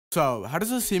So, how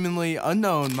does a seemingly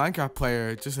unknown Minecraft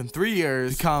player just in 3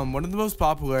 years become one of the most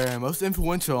popular and most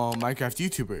influential Minecraft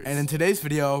YouTubers? And in today's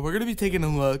video, we're going to be taking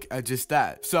a look at just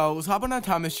that. So, let's hop on our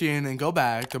time machine and go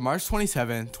back to March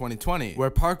 27, 2020, where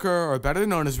Parker, or better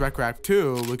known as Rekrap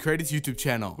 2, would create his YouTube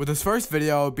channel, with his first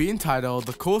video being titled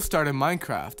The Coolest Start in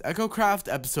Minecraft, EchoCraft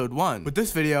Episode 1, with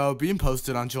this video being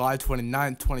posted on July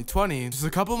 29, 2020, just a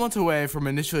couple months away from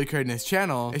initially creating his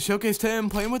channel. It showcased him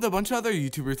playing with a bunch of other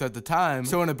YouTubers at the time,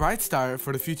 so in a bright start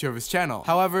for the future of his channel.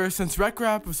 However, since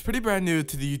Rekrap was pretty brand new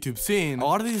to the YouTube scene, a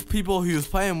lot of these people he was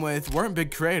playing with weren't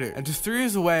big creators, and just 3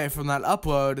 years away from that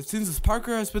upload, it seems as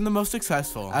Parker has been the most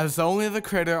successful, as the only other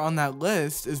creator on that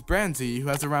list is Branzy, who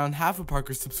has around half of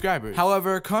Parker's subscribers.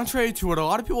 However, contrary to what a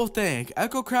lot of people think,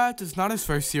 EchoCraft is not his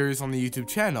first series on the YouTube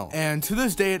channel, and to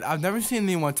this date, I've never seen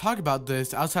anyone talk about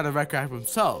this outside of Rekrap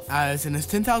himself, as in his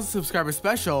 10,000 subscriber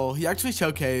special, he actually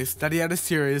showcased that he had a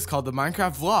series called the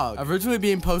Minecraft Vlog, originally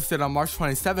being posted on March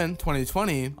 27,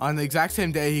 2020, on the exact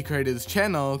same day he created his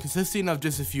channel, consisting of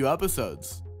just a few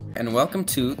episodes. And welcome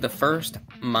to the first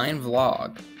Mine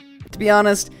Vlog. To be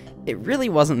honest, it really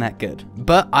wasn't that good,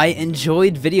 but I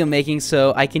enjoyed video making,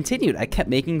 so I continued. I kept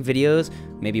making videos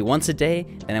maybe once a day,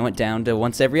 then I went down to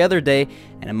once every other day,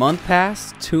 and a month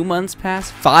passed, 2 months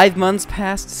passed, 5 months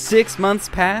passed, 6 months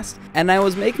passed, and I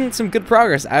was making some good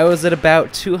progress. I was at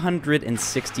about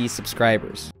 260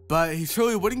 subscribers. But he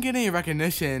truly wouldn't get any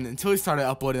recognition until he started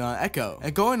uploading on Echo.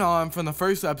 And going on from the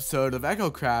first episode of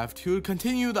EchoCraft, he would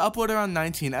continue to upload around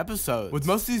 19 episodes, with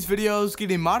most of these videos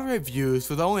getting moderate views,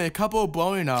 with only a couple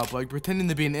blowing up, like pretending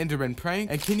to be an Enderman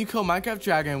prank and can you kill Minecraft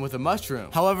Dragon with a mushroom.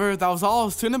 However, that was all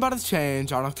soon about to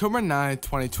change on October 9,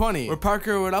 2020, where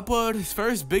Parker would upload his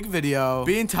first big video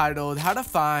being titled How to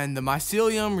Find the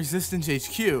Mycelium Resistance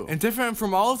HQ. And different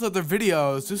from all his other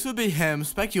videos, this would be him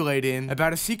speculating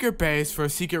about a secret base for a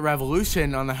secret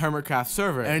revolution on the HermitCraft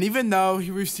server. And even though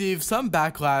he received some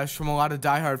backlash from a lot of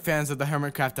diehard fans of the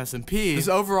HermitCraft SMP, this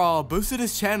overall boosted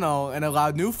his channel and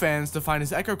allowed new fans to find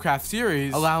his EchoCraft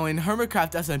series, allowing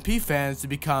HermitCraft SMP fans to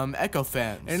become Echo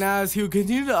fans. And as he would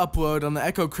continue to upload on the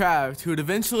EchoCraft, he would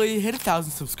eventually hit 1,000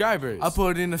 subscribers,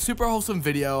 uploading a super wholesome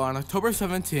video on October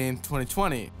 17,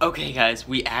 2020. Okay guys,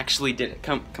 we actually did it.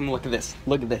 Come look at this.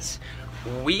 Look at this.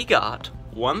 We got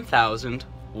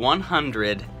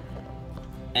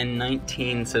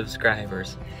 1,119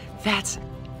 subscribers. That's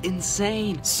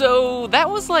insane. So that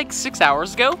was like 6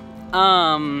 hours ago.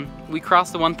 We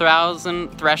crossed the 1,000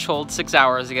 threshold 6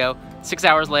 hours ago. 6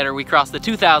 hours later, we crossed the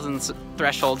 2,000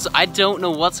 threshold. So I don't know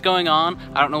what's going on.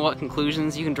 I don't know what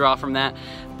conclusions you can draw from that,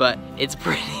 but it's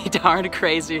pretty darn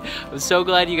crazy. I'm so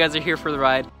glad you guys are here for the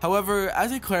ride. However,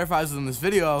 as he clarifies in this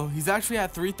video, he's actually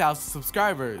at 3,000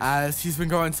 subscribers, as he's been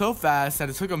growing so fast that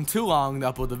it took him too long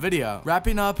to upload the video.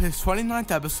 Wrapping up his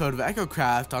 29th episode of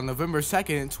EchoCraft on November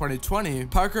 2nd, 2020,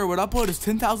 Parker would upload his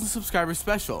 10,000 subscriber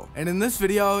special. And in this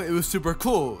video, it was super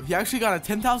cool. He actually got a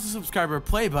 10,000 subscriber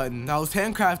play button that was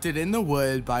handcrafted in the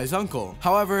wood by his uncle.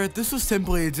 However, this was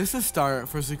simply just a start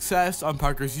for success on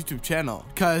Parker's YouTube channel,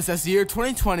 because as the year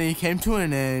 2020 came to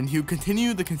an end, he would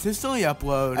continue to consistently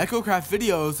upload EchoCraft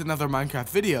videos and other Minecraft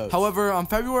videos. However, on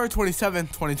February 27,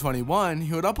 2021,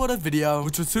 he would upload a video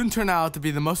which would soon turn out to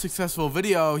be the most successful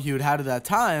video he would had at that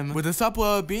time, with this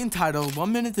upload being titled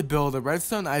 1 minute to build a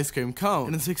redstone ice cream cone.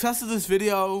 And the success of this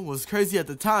video was crazy at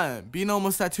the time, being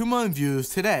almost at 2 million views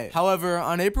today. However,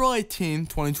 on April 18,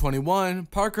 2021,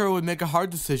 Parker would make a hard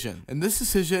decision, and this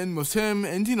decision was him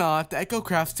ending off the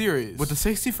EchoCraft series with the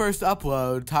 61st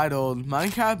upload titled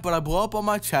Minecraft But I Blow Up on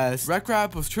My Chest.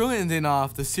 Rekrap was truly ending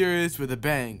off the series with a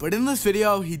bang. But in this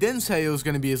video, he didn't say it was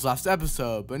going to be his last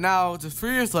episode, but now, just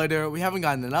 3 years later, we haven't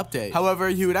gotten an update. However,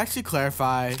 he would actually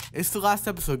clarify, "It's the last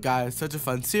episode, guys, such a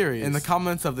fun series," in the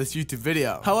comments of this YouTube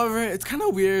video. However, it's kind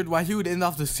of weird why he would end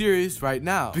off the series right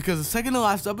now, because the second to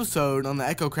last episode on the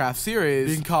EchoCraft series,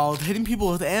 being called Hitting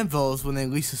People with Anvils When They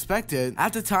Least Suspect It,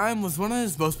 at the time was one of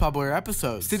his most popular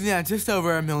episodes, sitting at just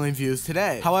over 1 million views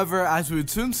today. However, as we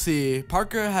would soon see,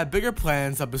 Parker had bigger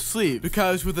plans up his sleeve,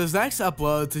 because with his next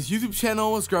uploads, his YouTube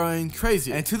channel was growing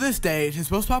crazy, and to this date, his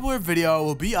most popular video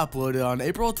will be uploaded on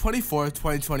April 24th,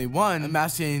 2021,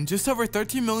 amassing just over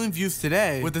 13 million views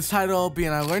today, with this title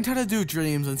being I Learned How to Do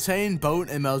Dreams and Saying Boat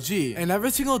MLG. And every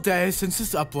single day since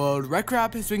this upload,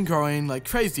 Rekrap has been growing like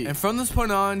crazy, and from this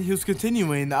point on, he was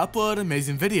continuing to upload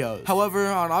amazing videos.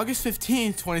 However, on August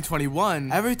 15th,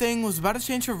 2021, everything everything was about to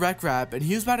change for Rekrap, and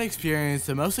he was about to experience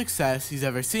the most success he's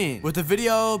ever seen, with the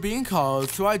video being called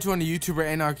So I Joined a YouTuber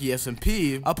Anarchy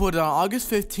SMP, uploaded on August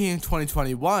 15,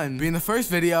 2021, being the first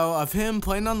video of him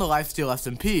playing on the LifeSteal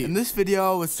SMP. And this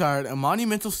video would start a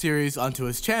monumental series onto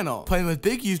his channel, playing with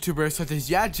big YouTubers such as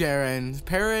yeahjaron,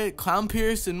 Parrot,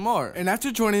 clownpierce, and more. And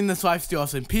after joining this LifeSteal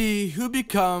SMP, he would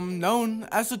become known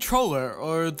as the troller,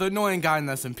 or the annoying guy in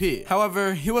the SMP.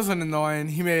 However, he wasn't annoying,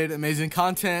 he made amazing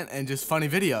content and just funny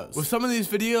videos. With some of these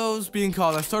videos being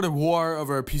called I started war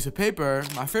over a piece of paper,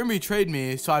 my friend betrayed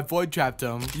me so I void trapped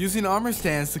him, using armor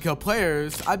stands to kill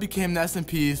players, I became the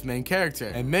SMP's main character,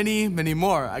 and many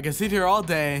more. I can sit here all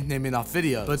day naming off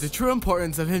videos. But the true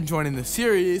importance of him joining the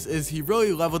series is he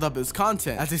really leveled up his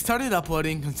content, as he started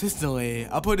uploading consistently,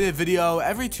 uploading a video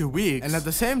every 2 weeks, and at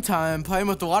the same time playing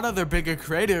with a lot of their bigger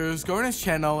creators, growing his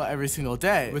channel every single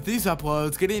day, with these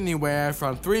uploads getting anywhere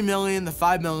from 3 million to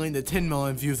 5 million to 10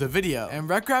 million views a video. And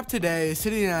Rekrap today is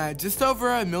sitting at just over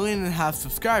 1.5 million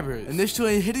subscribers,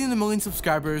 initially hitting the 1 million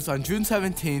subscribers on June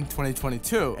 17,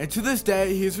 2022. And to this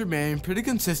day, he's remained pretty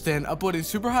consistent, uploading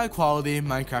super high quality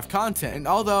Minecraft content. And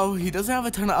although he doesn't have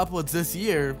a ton of uploads this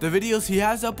year, the videos he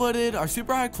has uploaded are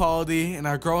super high quality and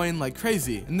are growing like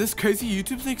crazy. And this crazy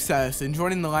YouTube success and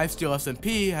joining the LifeSteal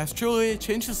SMP has truly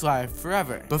changed his life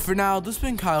forever. But for now, this has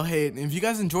been Kyle Hate, and if you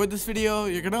guys enjoyed this video,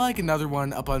 you're gonna like another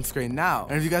one up on screen now.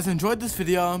 And if you guys enjoyed this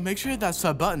video, make sure to hit that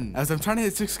sub button, as I'm trying to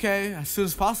hit 6K as soon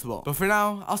as possible. But for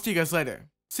now, I'll see you guys later.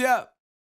 See ya!